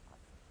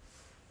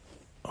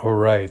All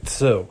right,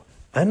 so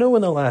I know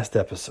in the last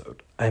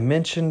episode I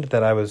mentioned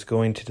that I was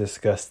going to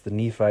discuss the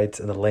Nephites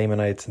and the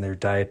Lamanites and their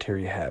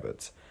dietary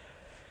habits.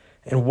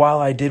 And while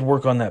I did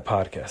work on that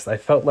podcast, I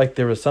felt like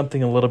there was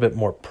something a little bit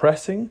more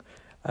pressing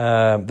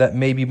that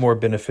may be more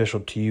beneficial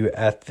to you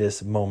at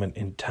this moment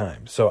in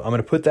time. So I'm going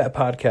to put that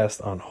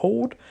podcast on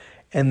hold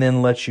and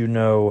then let you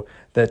know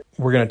that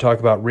we're going to talk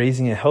about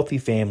raising a healthy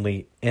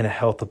family in a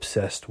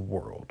health-obsessed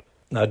world.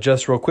 Now,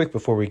 just real quick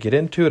before we get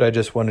into it, I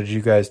just wanted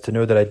you guys to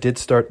know that I did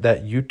start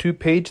that YouTube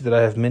page that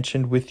I have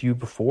mentioned with you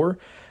before.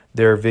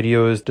 There are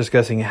videos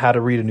discussing how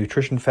to read a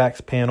nutrition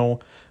facts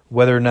panel,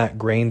 whether or not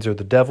grains are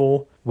the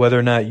devil, whether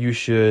or not you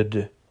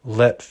should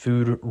let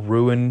food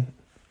ruin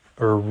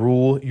or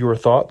rule your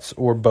thoughts,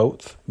 or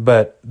both.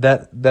 But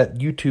that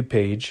YouTube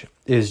page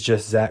is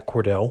just Zach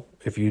Cordell.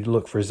 If you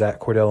look for Zach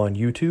Cordell on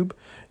YouTube,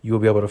 you will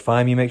be able to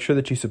find me. Make sure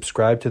that you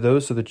subscribe to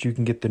those so that you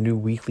can get the new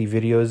weekly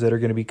videos that are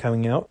going to be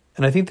coming out.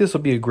 And I think this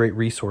will be a great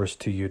resource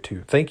to you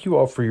too. Thank you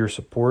all for your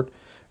support,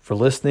 for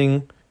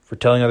listening, for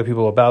telling other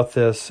people about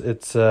this.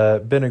 It's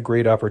been a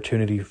great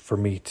opportunity for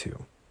me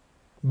too.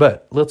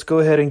 But let's go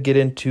ahead and get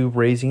into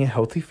raising a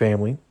healthy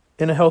family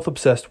in a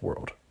health-obsessed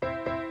world.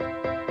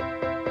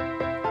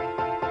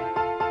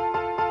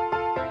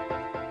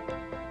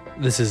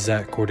 This is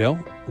Zach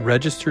Cordell,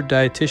 registered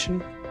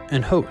dietitian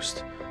and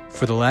host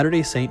for the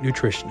Latter-day Saint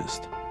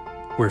Nutritionist,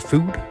 where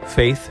food,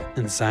 faith,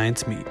 and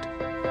science meet.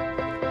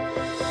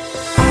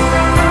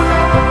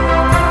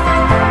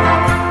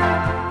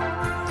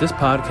 This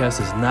podcast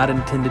is not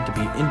intended to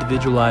be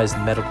individualized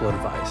medical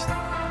advice.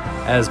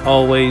 As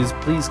always,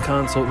 please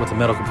consult with a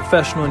medical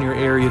professional in your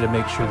area to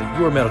make sure that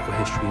your medical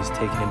history is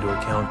taken into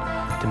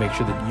account to make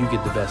sure that you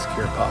get the best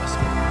care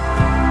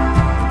possible.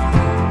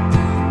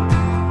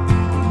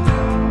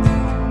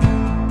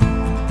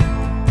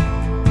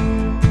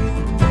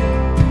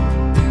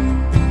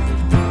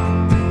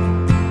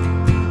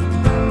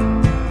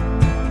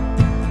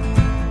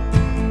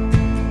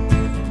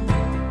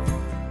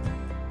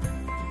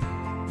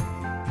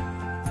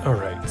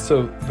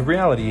 So the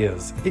reality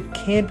is, it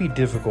can be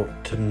difficult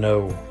to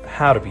know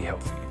how to be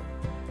healthy.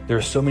 There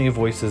are so many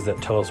voices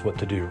that tell us what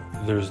to do.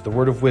 There's the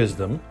word of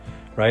wisdom,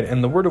 right?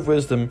 And the word of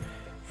wisdom,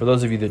 for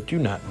those of you that do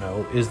not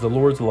know, is the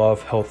Lord's law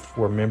of health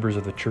for members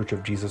of the Church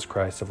of Jesus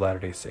Christ of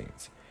Latter-day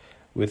Saints.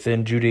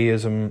 Within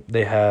Judaism,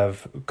 they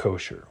have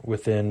kosher.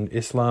 Within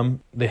Islam,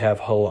 they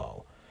have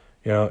halal.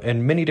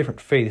 And many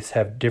different faiths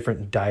have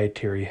different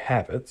dietary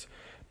habits,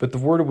 but the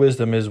word of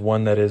wisdom is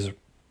one that is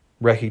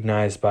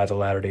recognized by the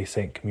Latter-day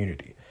Saint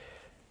community.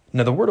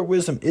 Now, the word of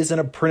wisdom isn't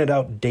a printed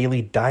out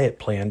daily diet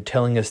plan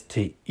telling us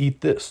to eat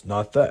this,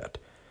 not that.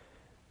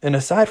 And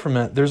aside from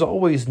that, there's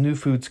always new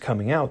foods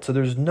coming out, so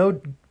there's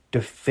no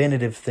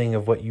definitive thing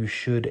of what you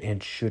should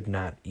and should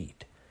not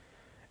eat.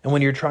 And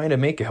when you're trying to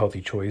make a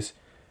healthy choice,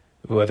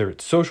 whether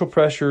it's social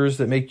pressures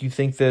that make you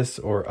think this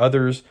or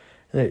others,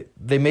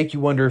 they make you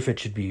wonder if it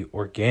should be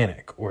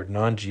organic or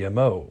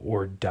non-GMO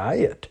or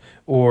diet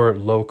or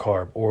low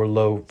carb or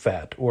low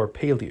fat or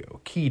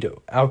paleo,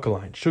 keto,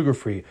 alkaline,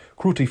 sugar-free,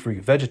 cruelty-free,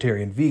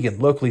 vegetarian, vegan,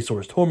 locally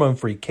sourced,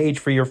 hormone-free,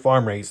 cage-free, or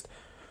farm-raised.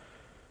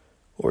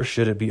 Or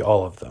should it be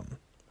all of them?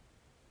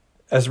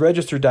 As a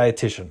registered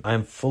dietitian, I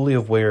am fully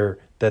aware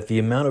that the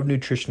amount of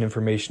nutrition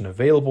information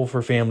available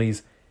for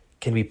families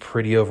can be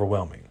pretty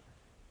overwhelming.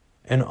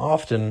 And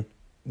often,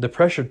 the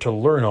pressure to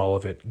learn all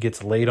of it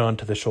gets laid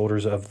onto the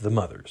shoulders of the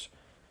mothers.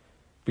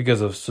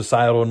 Because of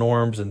societal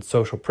norms and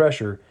social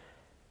pressure,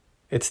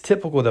 it's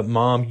typical that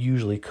mom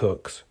usually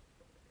cooks,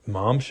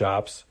 mom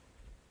shops,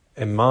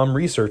 and mom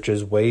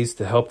researches ways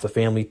to help the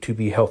family to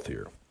be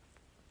healthier.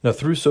 Now,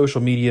 through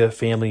social media,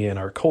 family, and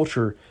our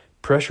culture,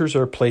 pressures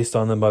are placed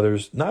on the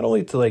mothers not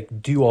only to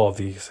do all of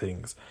these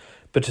things,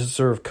 but to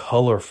serve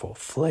colorful,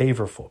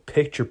 flavorful,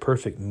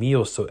 picture-perfect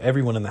meals so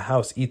everyone in the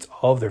house eats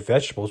all of their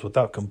vegetables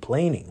without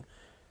complaining.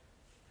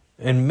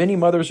 And many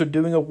mothers are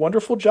doing a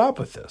wonderful job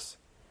with this.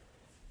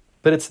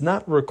 But it's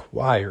not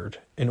required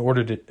in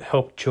order to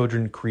help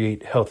children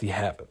create healthy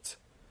habits.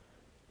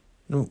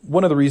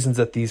 One of the reasons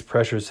that these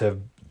pressures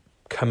have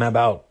come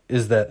about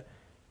is that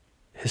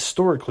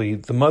historically,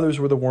 the mothers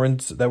were the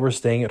ones that were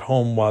staying at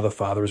home while the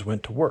fathers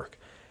went to work.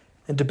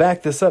 And to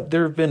back this up,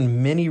 there have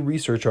been many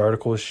research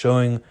articles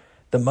showing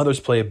that mothers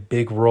play a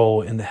big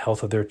role in the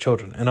health of their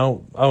children. And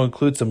I'll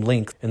include some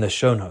links in the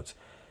show notes.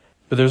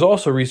 But there's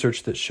also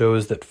research that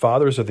shows that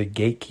fathers are the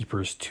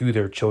gatekeepers to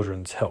their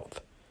children's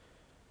health.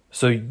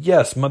 So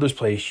yes, mothers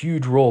play a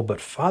huge role, but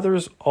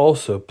fathers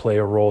also play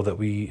a role that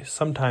we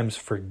sometimes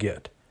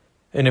forget.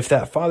 And if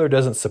that father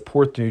doesn't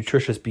support the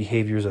nutritious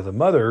behaviors of the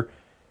mother,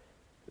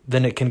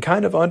 then it can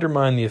kind of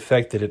undermine the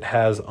effect that it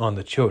has on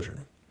the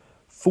children.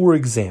 For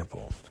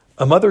example,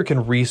 a mother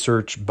can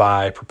research,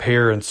 buy,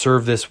 prepare, and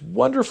serve this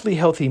wonderfully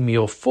healthy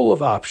meal full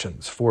of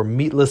options for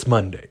Meatless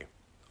Monday,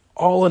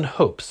 all in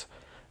hopes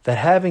that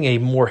having a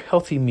more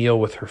healthy meal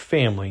with her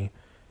family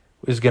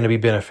is going to be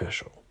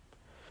beneficial.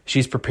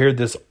 She's prepared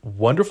this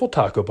wonderful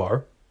taco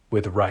bar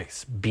with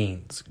rice,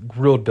 beans,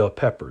 grilled bell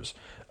peppers,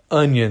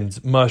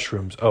 onions,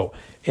 mushrooms,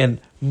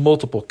 and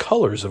multiple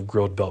colors of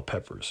grilled bell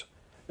peppers.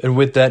 And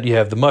with that, you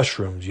have the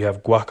mushrooms, you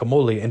have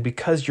guacamole, and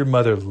because your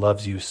mother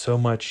loves you so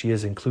much, she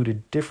has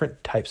included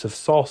different types of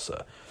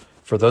salsa.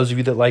 For those of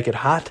you that like it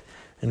hot,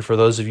 and for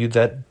those of you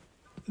that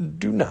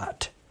do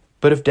not.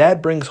 But if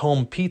dad brings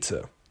home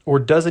pizza, or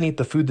doesn't eat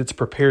the food that's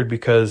prepared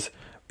because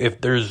if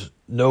there's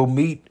no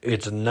meat,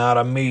 it's not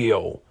a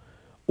meal,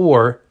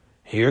 or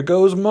here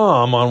goes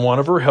mom on one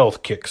of her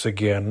health kicks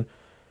again,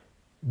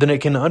 then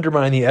it can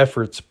undermine the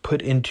efforts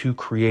put into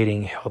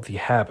creating healthy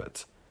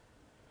habits.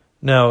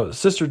 Now,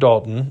 Sister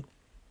Dalton,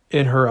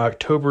 in her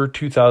October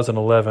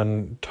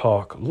 2011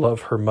 talk,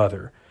 Love Her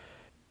Mother,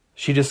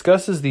 she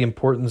discusses the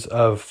importance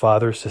of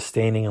fathers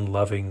sustaining and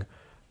loving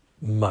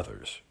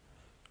mothers,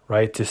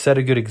 right? To set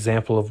a good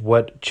example of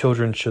what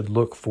children should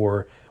look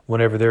for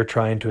whenever they're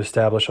trying to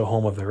establish a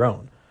home of their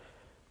own.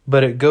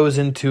 But it goes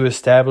into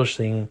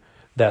establishing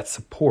that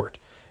support.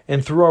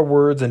 And through our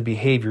words and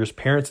behaviors,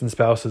 parents and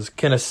spouses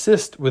can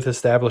assist with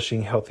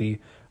establishing healthy,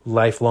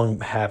 lifelong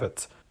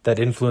habits that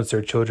influence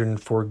their children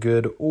for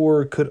good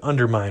or could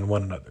undermine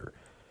one another.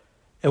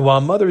 And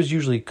while mothers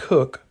usually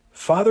cook,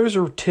 fathers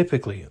are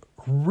typically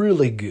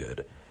really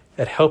good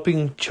at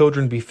helping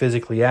children be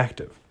physically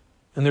active.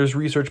 And there's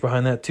research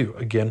behind that too,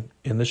 again,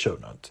 in the show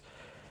notes.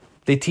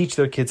 They teach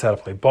their kids how to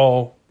play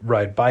ball,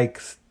 ride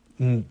bikes,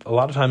 and a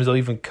lot of times they'll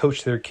even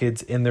coach their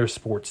kids in their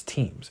sports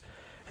teams.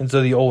 And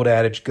so the old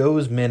adage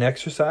goes, men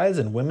exercise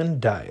and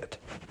women diet.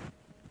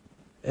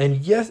 And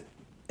yes,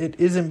 it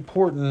is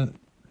important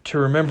to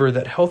remember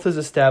that health is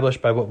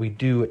established by what we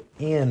do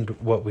and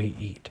what we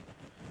eat.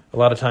 A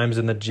lot of times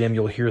in the gym,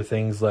 you'll hear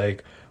things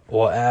like,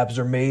 well, abs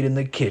are made in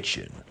the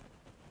kitchen.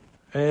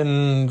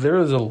 And there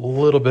is a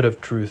little bit of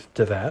truth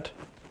to that.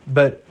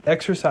 But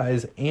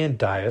exercise and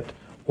diet,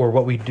 or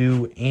what we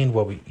do and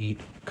what we eat,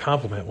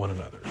 complement one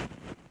another.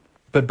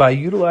 But by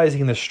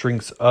utilizing the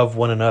strengths of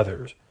one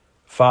another's,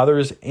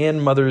 fathers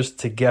and mothers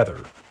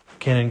together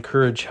can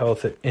encourage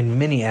health in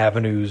many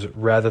avenues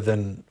rather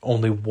than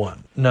only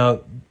one.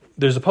 Now,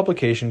 there's a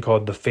publication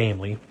called The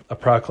Family, A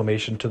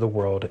Proclamation to the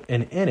World,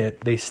 and in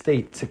it they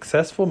state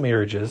successful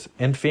marriages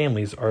and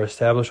families are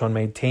established on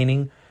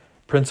maintaining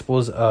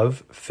principles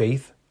of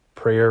faith,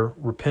 prayer,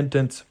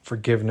 repentance,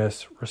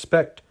 forgiveness,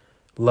 respect,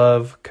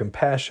 love,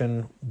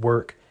 compassion,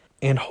 work,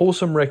 and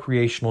wholesome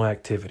recreational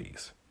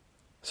activities.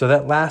 So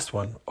that last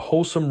one,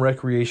 wholesome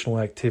recreational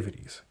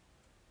activities.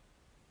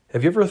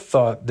 Have you ever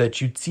thought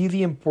that you'd see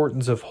the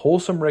importance of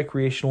wholesome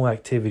recreational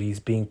activities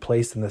being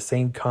placed in the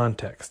same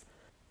context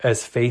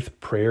as faith,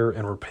 prayer,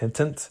 and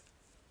repentance?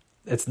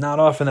 It's not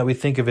often that we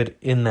think of it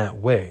in that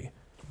way.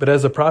 But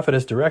as the prophet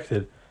has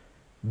directed,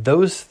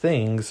 those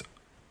things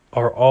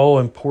are all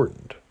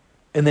important.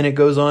 And then it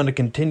goes on to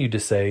continue to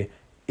say,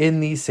 in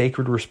these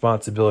sacred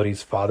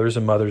responsibilities, fathers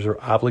and mothers are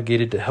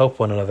obligated to help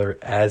one another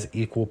as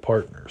equal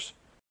partners.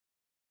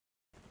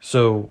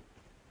 So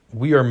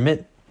we are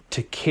meant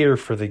to care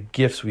for the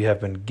gifts we have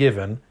been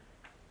given,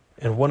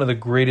 and one of the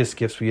greatest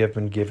gifts we have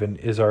been given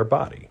is our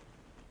body.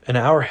 And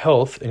our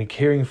health and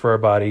caring for our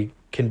body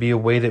can be a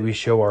way that we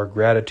show our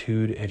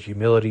gratitude and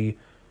humility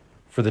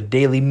for the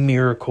daily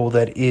miracle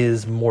that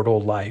is mortal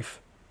life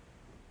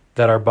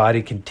that our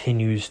body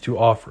continues to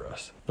offer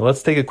us. Now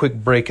let's take a quick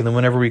break, and then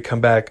whenever we come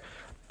back,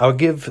 I'll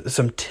give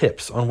some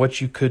tips on what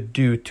you could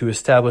do to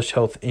establish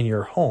health in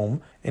your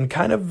home and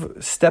kind of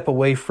step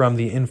away from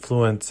the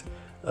influence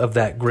of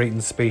that great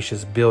and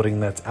spacious building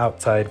that's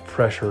outside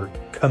pressure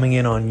coming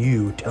in on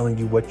you, telling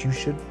you what you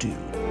should do.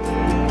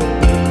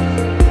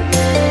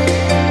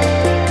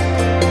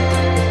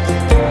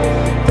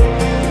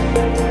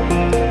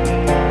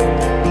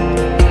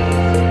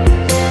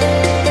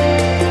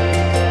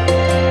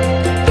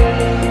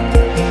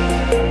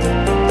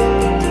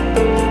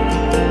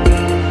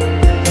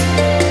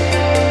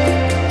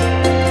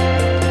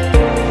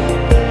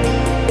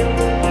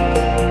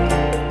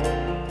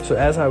 So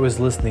as I was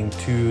listening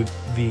to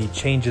the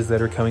changes that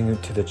are coming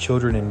into the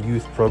children and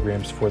youth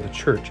programs for the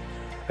church,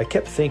 I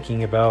kept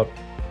thinking about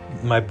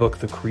my book,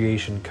 The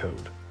Creation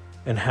Code,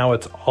 and how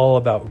it's all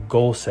about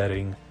goal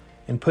setting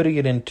and putting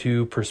it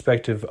into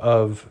perspective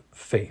of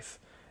faith,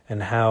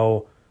 and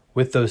how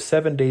with those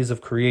 7 days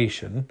of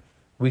creation,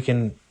 we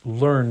can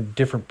learn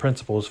different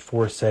principles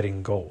for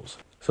setting goals.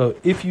 So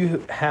if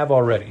you have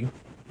already,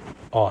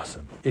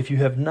 awesome. If you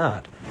have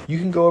not, you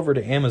can go over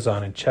to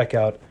Amazon and check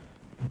out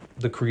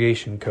The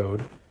Creation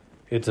Code.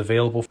 It's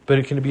available, but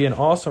it can be an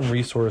awesome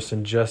resource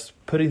in just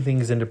putting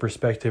things into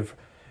perspective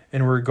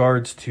in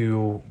regards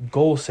to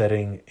goal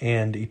setting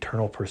and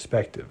eternal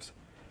perspectives.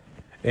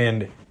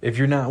 And if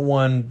you're not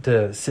one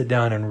to sit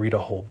down and read a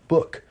whole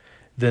book,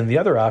 then the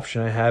other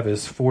option I have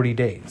is 40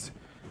 Days.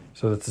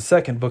 So that's the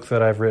second book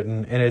that I've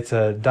written, and it's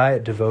a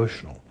diet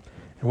devotional.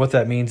 And what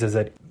that means is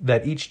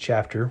that each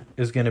chapter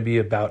is going to be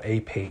about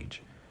a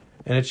page.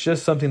 And it's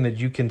just something that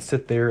you can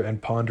sit there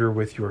and ponder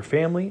with your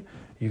family.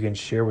 You can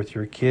share with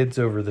your kids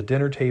over the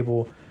dinner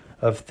table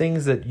of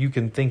things that you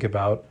can think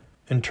about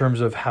in terms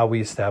of how we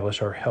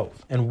establish our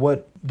health and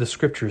what the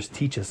scriptures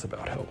teach us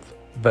about health.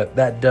 But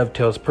that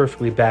dovetails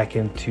perfectly back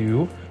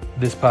into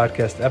this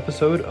podcast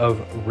episode of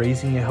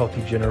Raising a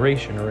Healthy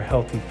Generation or a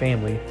Healthy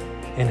Family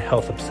and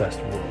health-obsessed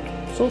world.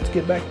 So let's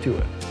get back to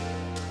it.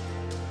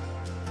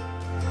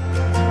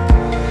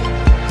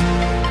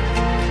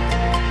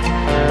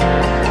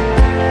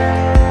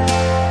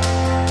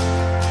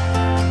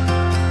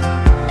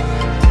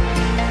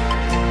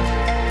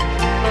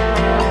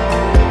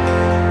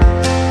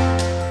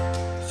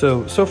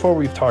 So far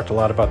we've talked a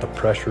lot about the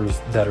pressures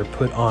that are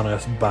put on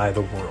us by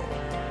the world.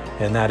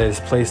 And that is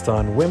placed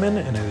on women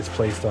and it is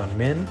placed on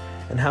men,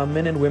 and how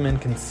men and women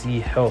can see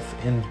health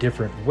in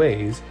different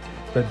ways,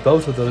 but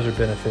both of those are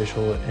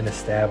beneficial in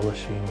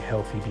establishing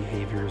healthy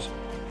behaviors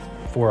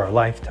for our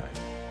lifetime.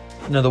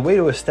 Now, the way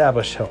to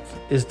establish health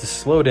is to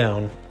slow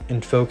down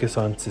and focus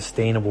on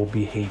sustainable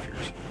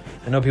behaviors.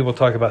 I know people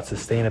talk about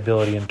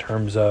sustainability in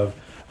terms of,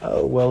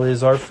 oh, well,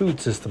 is our food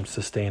system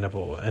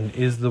sustainable? And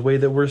is the way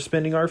that we're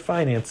spending our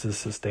finances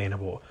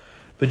sustainable?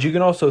 But you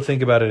can also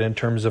think about it in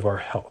terms of our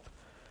health.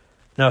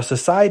 Now,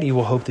 society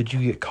will hope that you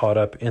get caught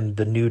up in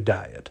the new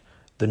diet,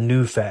 the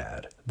new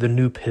fad, the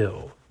new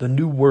pill, the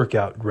new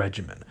workout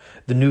regimen,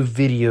 the new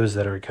videos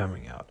that are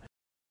coming out.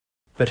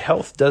 But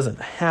health doesn't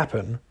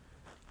happen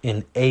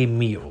in a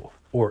meal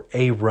or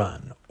a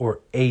run or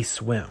a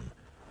swim.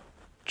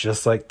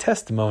 Just like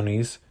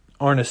testimonies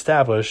aren't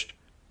established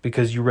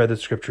because you read the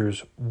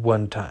scriptures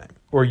one time,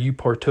 or you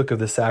partook of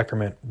the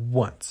sacrament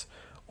once,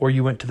 or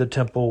you went to the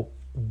temple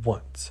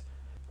once.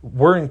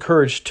 We're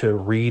encouraged to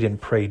read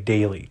and pray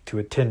daily, to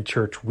attend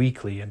church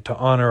weekly, and to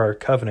honor our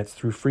covenants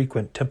through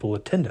frequent temple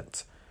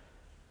attendance.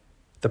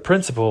 The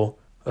principle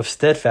of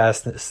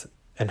steadfastness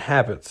and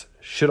habits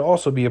should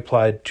also be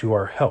applied to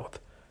our health.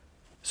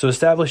 So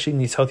establishing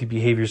these healthy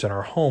behaviors in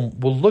our home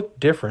will look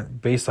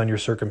different based on your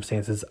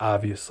circumstances,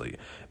 obviously.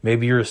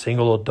 Maybe you're a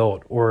single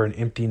adult or an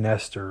empty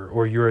nester,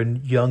 or you're a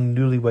young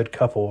newlywed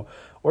couple,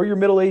 or you're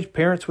middle-aged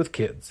parents with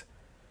kids.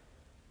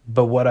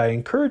 But what I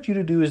encourage you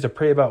to do is to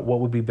pray about what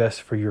would be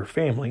best for your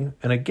family.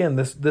 And again,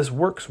 this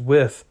works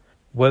with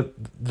what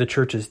the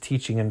church is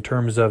teaching in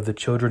terms of the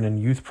children and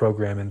youth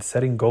program and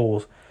setting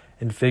goals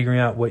and figuring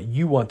out what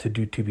you want to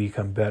do to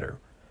become better.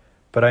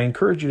 But I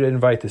encourage you to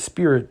invite the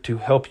Spirit to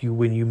help you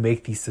when you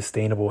make these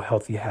sustainable,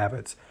 healthy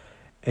habits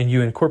and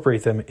you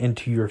incorporate them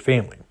into your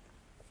family.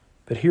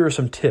 But here are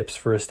some tips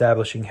for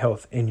establishing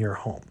health in your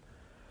home.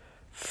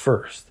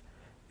 First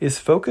is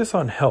focus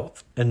on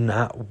health and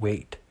not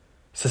weight.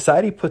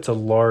 Society puts a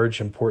large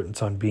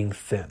importance on being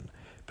thin,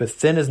 but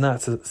thin is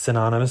not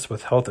synonymous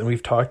with health, and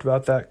we've talked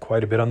about that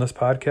quite a bit on this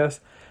podcast.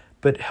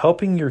 But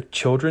helping your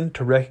children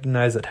to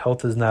recognize that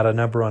health is not a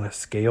number on a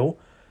scale,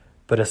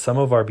 but a sum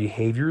of our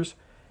behaviors,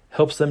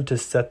 helps them to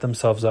set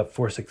themselves up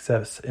for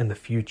success in the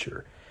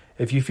future.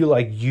 If you feel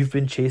like you've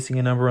been chasing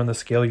a number on the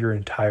scale your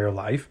entire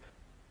life,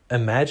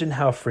 imagine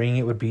how freeing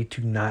it would be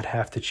to not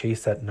have to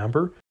chase that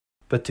number,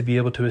 but to be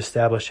able to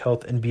establish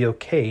health and be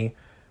okay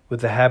with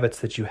the habits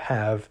that you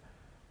have,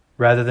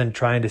 rather than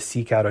trying to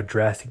seek out a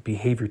drastic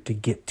behavior to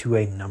get to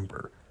a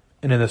number.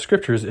 And in the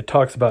scriptures, it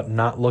talks about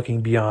not looking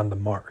beyond the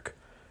mark.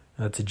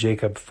 That's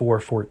Jacob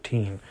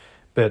 4:14.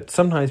 But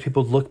sometimes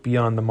people look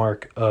beyond the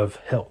mark of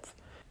health.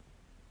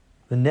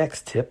 The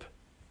next tip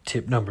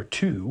number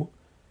 2,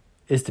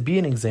 is to be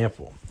an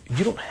example.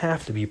 You don't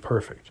have to be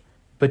perfect,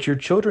 but your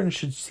children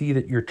should see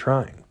that you're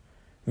trying.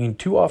 I mean,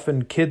 too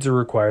often kids are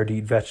required to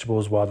eat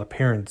vegetables while the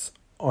parents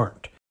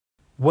aren't.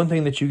 One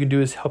thing that you can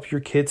do is help your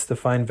kids to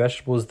find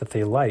vegetables that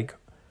they like,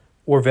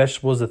 or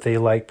vegetables that they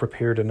like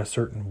prepared in a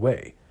certain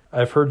way.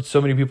 I've heard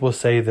so many people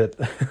say that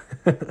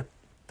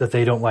that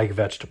they don't like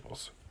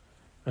vegetables.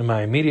 And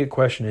my immediate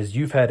question is,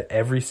 you've had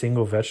every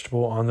single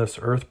vegetable on this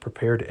earth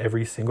prepared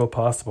every single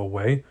possible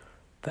way?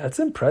 That's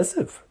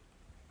impressive.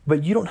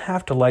 But you don't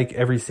have to like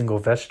every single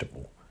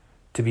vegetable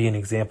to be an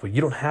example. You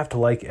don't have to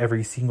like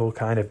every single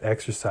kind of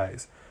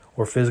exercise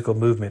or physical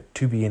movement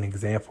to be an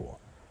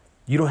example.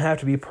 You don't have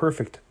to be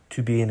perfect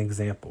to be an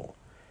example.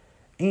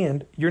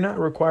 And you're not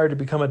required to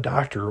become a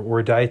doctor or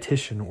a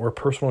dietitian or a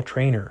personal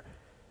trainer.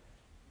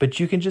 But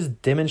you can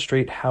just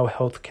demonstrate how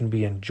health can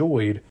be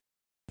enjoyed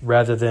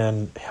rather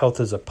than health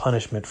as a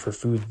punishment for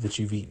food that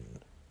you've eaten.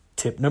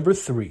 Tip number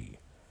 3,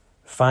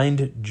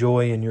 find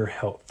joy in your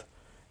health.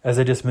 As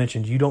I just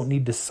mentioned, you don't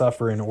need to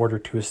suffer in order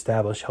to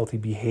establish healthy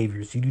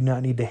behaviors. You do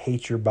not need to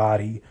hate your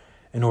body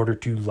in order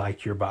to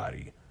like your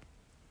body.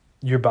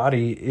 Your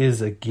body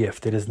is a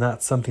gift. It is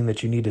not something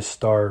that you need to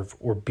starve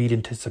or beat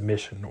into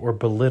submission or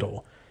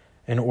belittle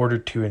in order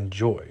to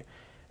enjoy.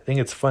 I think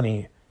it's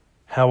funny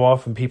how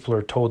often people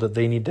are told that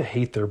they need to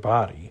hate their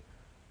body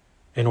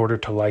in order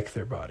to like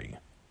their body.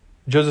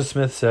 Joseph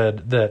Smith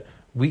said that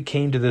we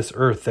came to this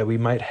earth that we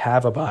might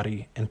have a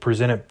body and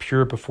present it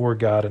pure before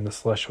God in the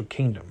celestial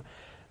kingdom.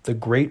 The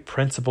great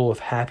principle of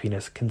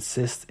happiness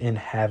consists in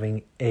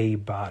having a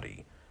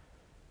body.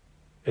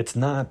 It's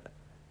not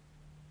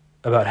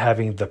about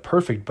having the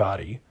perfect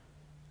body.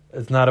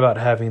 It's not about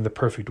having the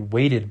perfect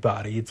weighted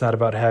body. It's not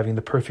about having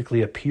the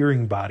perfectly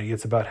appearing body.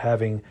 It's about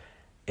having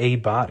a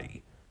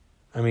body.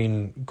 I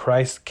mean,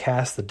 Christ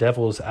cast the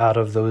devils out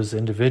of those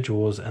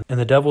individuals, and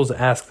the devils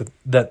asked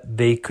that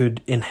they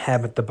could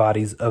inhabit the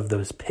bodies of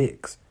those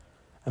pigs.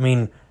 I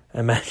mean,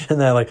 Imagine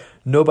that, like,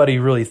 nobody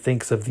really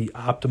thinks of the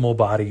optimal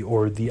body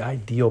or the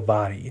ideal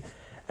body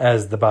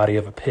as the body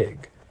of a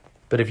pig.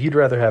 But if you'd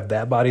rather have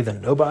that body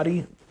than no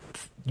body,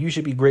 you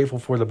should be grateful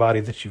for the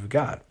body that you've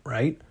got,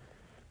 right?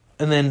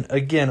 And then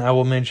again, I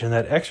will mention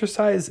that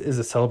exercise is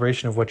a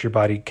celebration of what your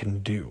body can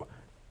do,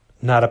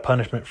 not a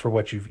punishment for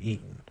what you've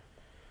eaten.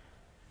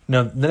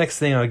 Now, the next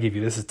thing I'll give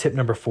you, this is tip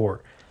number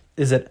 4,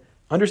 is that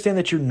understand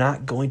that you're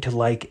not going to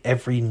like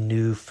every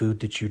new food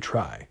that you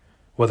try,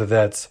 whether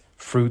that's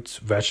fruits,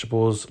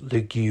 vegetables,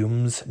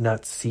 legumes,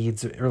 nuts,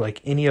 seeds, or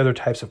like any other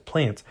types of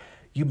plants.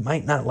 You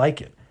might not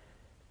like it,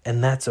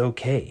 and that's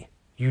okay.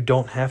 You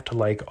don't have to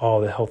like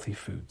all the healthy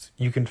foods.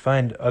 You can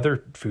find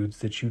other foods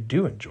that you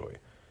do enjoy.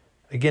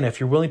 Again, if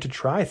you're willing to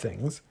try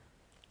things,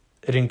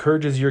 it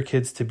encourages your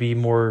kids to be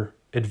more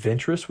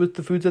adventurous with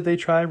the foods that they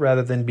try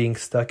rather than being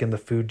stuck in the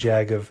food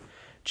jag of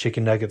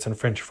chicken nuggets and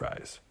French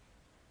fries.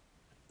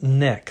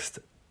 Next,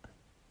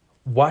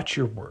 watch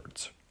your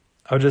words.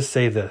 I'll just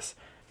say this,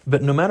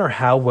 but no matter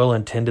how well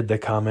intended the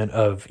comment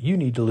of "you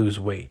need to lose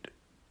weight,"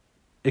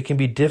 it can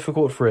be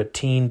difficult for a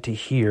teen to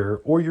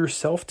hear or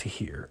yourself to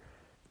hear,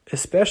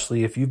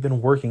 especially if you've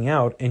been working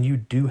out and you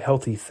do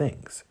healthy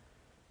things.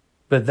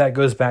 But that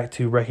goes back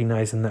to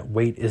recognizing that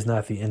weight is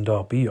not the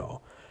end-all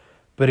be-all.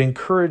 But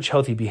encourage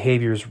healthy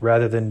behaviors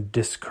rather than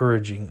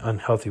discouraging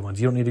unhealthy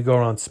ones. You don't need to go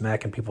around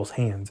smacking people's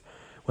hands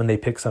when they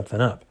pick something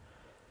up.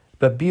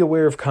 But be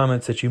aware of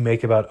comments that you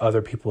make about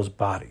other people's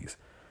bodies.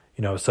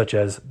 Such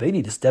as, they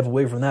need to step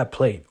away from that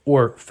plate,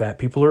 or fat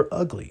people are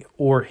ugly,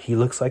 or he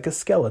looks like a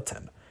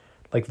skeleton.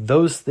 Like,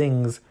 those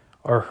things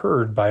are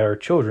heard by our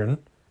children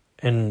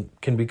and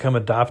can become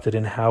adopted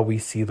in how we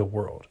see the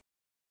world.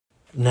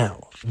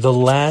 Now, the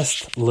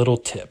last little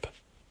tip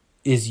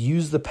is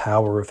use the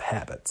power of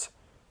habits.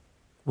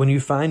 When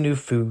you find new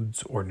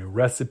foods or new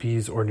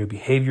recipes or new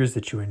behaviors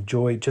that you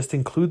enjoy, just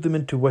include them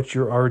into what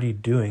you're already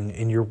doing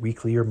in your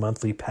weekly or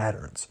monthly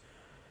patterns.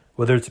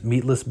 Whether it's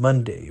Meatless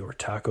Monday or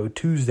Taco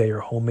Tuesday or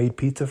Homemade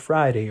Pizza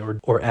Friday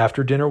or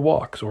after dinner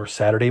walks or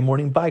Saturday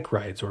morning bike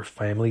rides or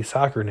family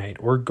soccer night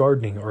or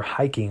gardening or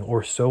hiking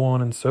or so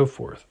on and so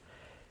forth.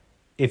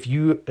 If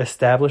you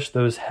establish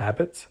those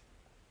habits,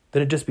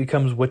 then it just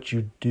becomes what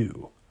you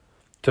do.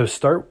 So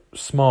start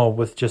small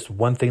with just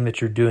one thing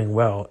that you're doing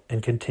well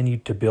and continue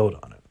to build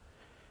on it.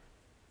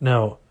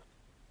 Now,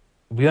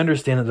 we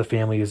understand that the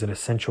family is an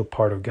essential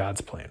part of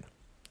God's plan.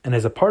 And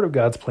as a part of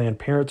God's plan,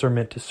 parents are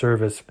meant to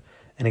serve as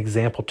an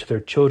example to their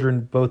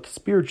children, both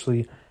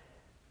spiritually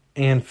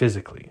and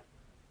physically.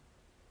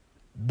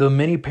 Though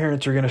many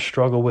parents are going to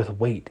struggle with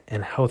weight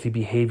and healthy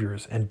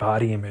behaviors and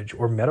body image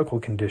or medical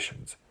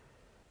conditions,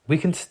 we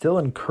can still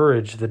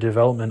encourage the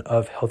development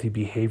of healthy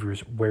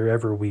behaviors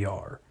wherever we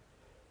are.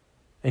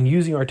 And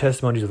using our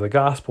testimonies of the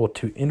gospel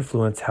to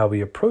influence how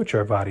we approach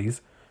our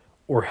bodies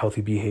or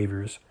healthy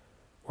behaviors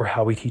or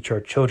how we teach our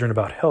children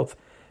about health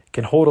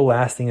can hold a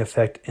lasting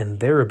effect in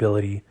their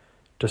ability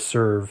to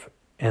serve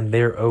and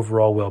their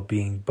overall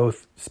well-being,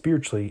 both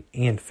spiritually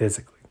and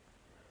physically.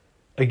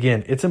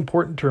 Again, it's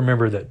important to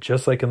remember that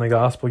just like in the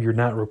gospel, you're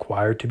not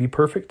required to be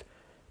perfect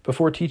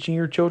before teaching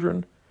your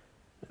children.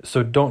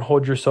 So don't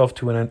hold yourself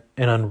to an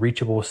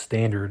unreachable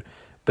standard,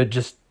 but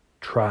just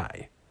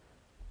try.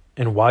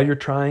 And while you're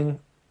trying,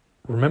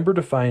 remember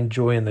to find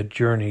joy in the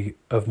journey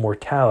of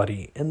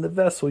mortality in the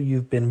vessel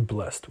you've been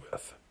blessed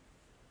with.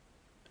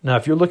 Now,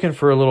 if you're looking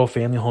for a little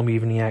family home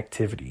evening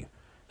activity,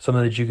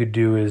 something that you could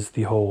do is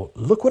the whole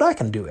 "look what I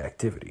can do"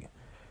 activity.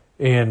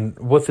 And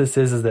what this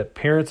is that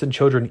parents and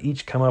children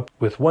each come up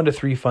with 1 to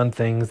 3 fun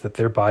things that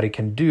their body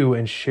can do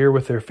and share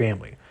with their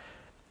family.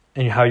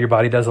 And how your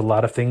body does a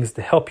lot of things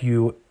to help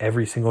you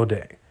every single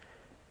day.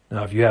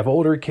 Now, if you have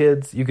older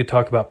kids, you could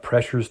talk about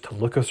pressures to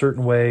look a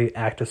certain way,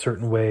 act a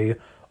certain way,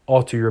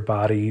 alter your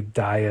body,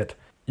 diet.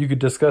 You could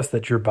discuss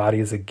that your body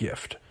is a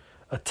gift,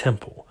 a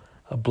temple,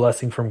 a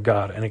blessing from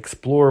God, and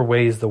explore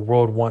ways the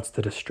world wants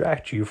to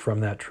distract you from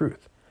that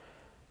truth.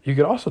 You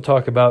could also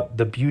talk about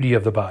the beauty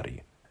of the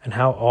body and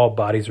how all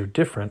bodies are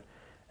different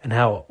and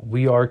how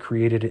we are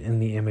created in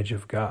the image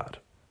of God.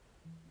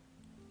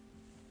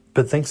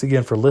 But thanks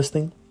again for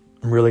listening.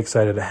 I'm really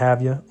excited to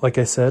have you. Like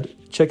I said,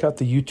 check out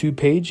the YouTube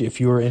page if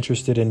you are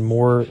interested in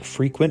more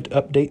frequent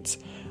updates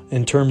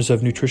in terms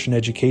of nutrition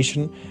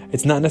education.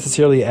 It's not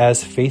necessarily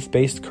as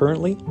faith-based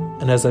currently.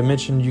 And as I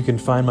mentioned, you can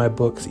find my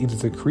books, either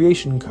The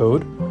Creation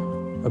Code,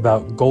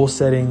 about goal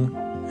setting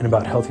and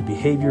about healthy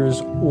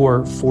behaviors,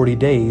 or 40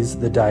 Days,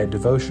 the Diet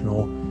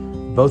Devotional.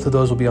 Both of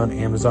those will be on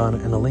Amazon,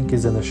 and the link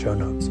is in the show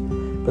notes.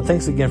 But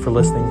thanks again for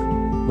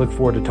listening. Look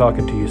forward to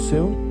talking to you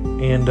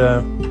soon, and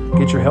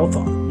get your health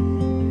on.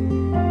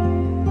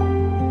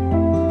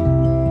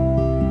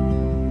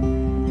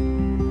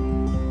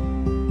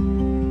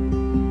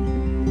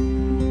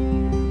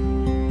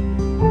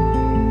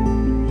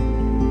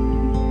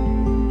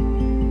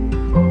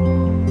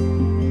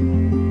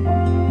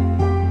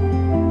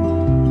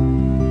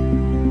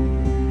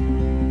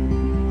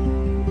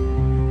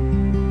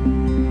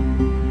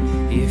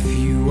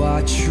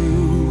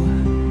 True,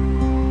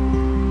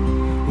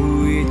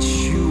 which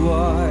you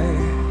are,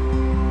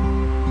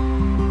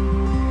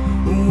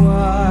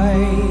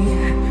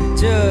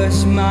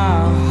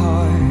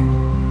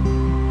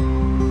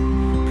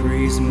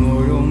 this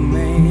mortal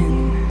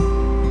man.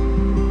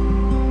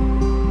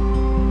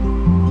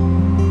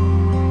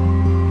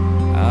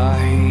 I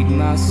hate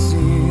my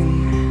sin.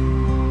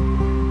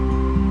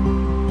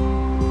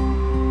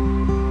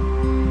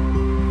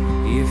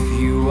 If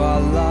you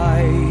are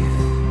life,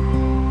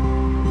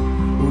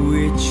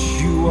 which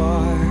you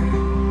are,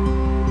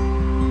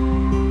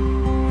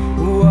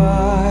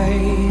 why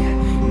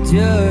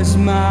does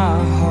my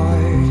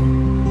heart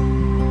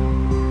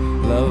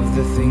love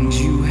the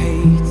things you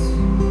hate?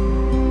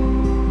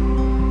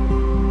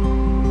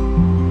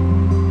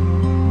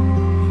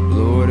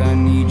 Lord, I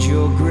need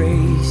your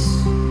grace.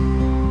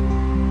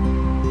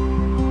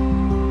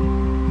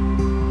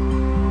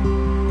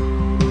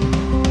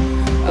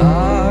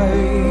 I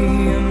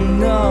am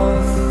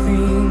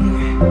nothing.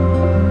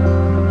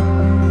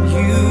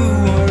 You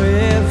are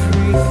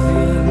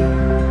everything.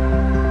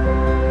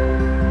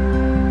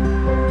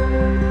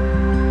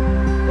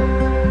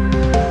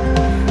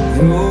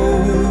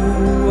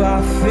 Though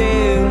I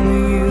fail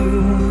you,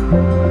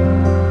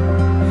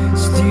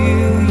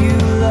 still you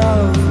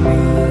love me.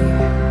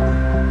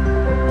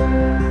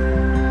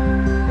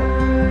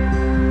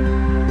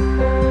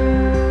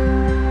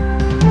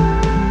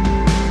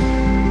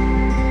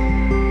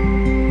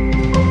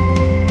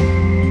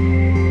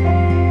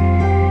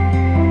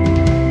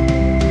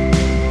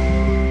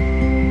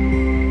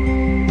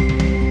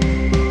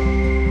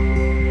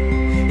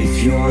 If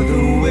you're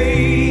the way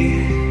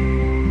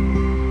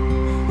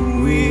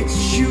which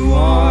you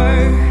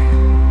are,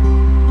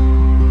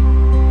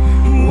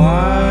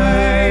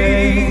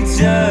 why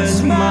does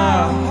my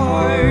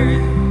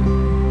heart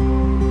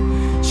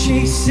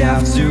chase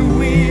after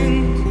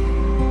wind?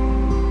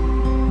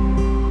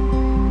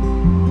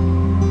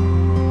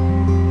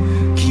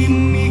 Keep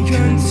me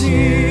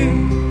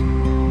content.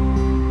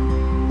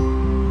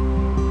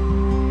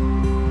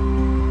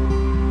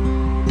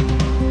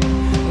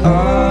 I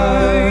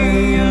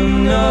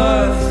am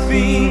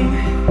nothing.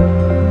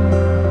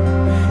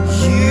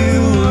 You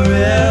are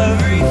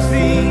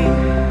everything.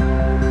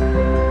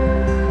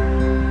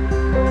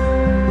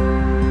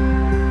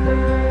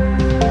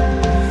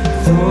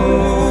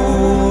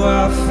 Though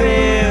I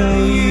fail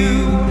you,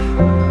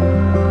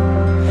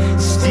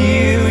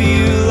 still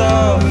you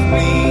love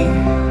me.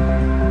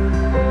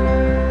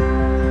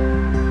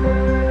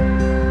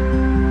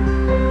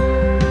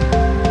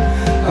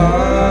 I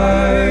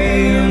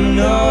am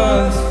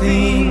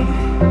nothing.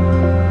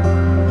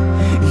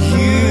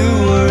 You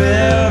are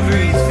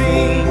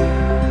everything.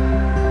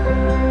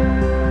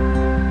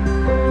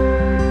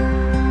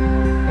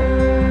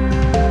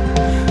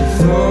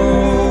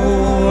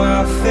 Though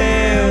I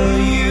fail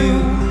you,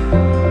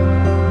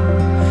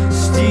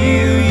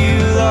 still you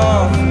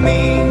love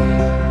me.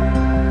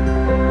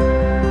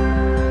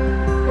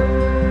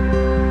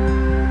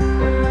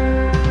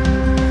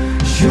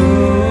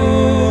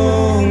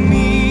 Show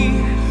me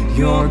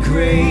your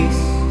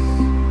grace.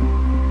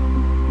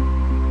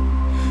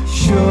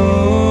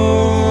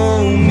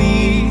 Show me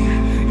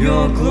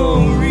your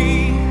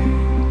glory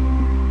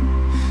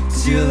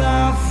till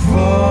I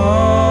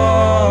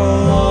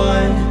fall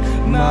on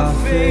my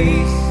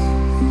face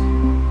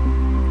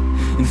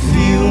and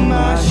feel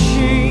my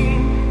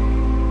shame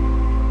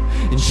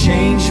and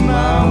change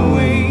my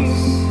ways.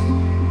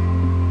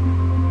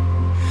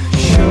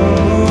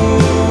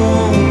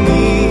 Show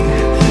me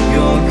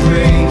your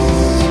grace.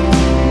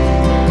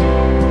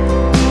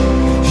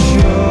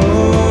 Show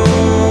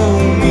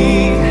me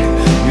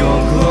your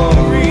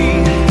glory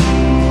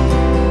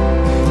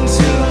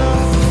till I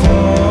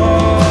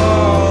fall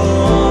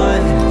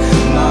on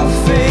my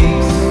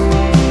face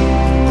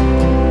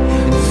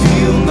and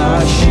feel my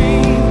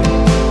shame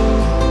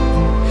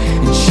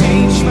and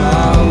change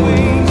my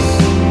ways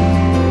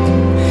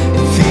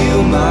and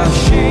feel my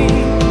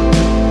shame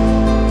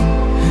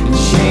and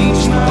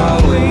change my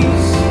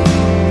ways.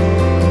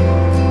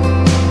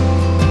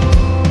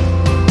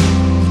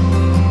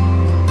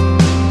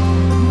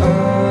 I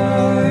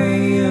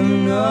am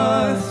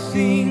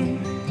nothing.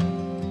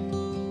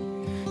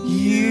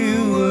 You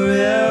are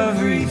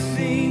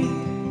everything.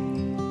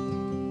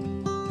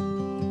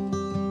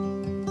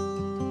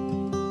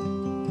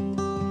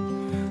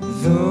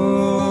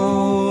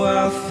 Though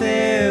I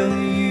fail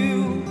you,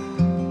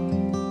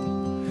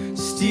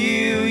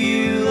 still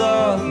you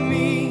love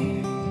me.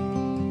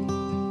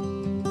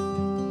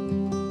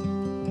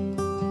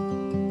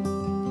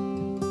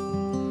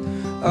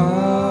 I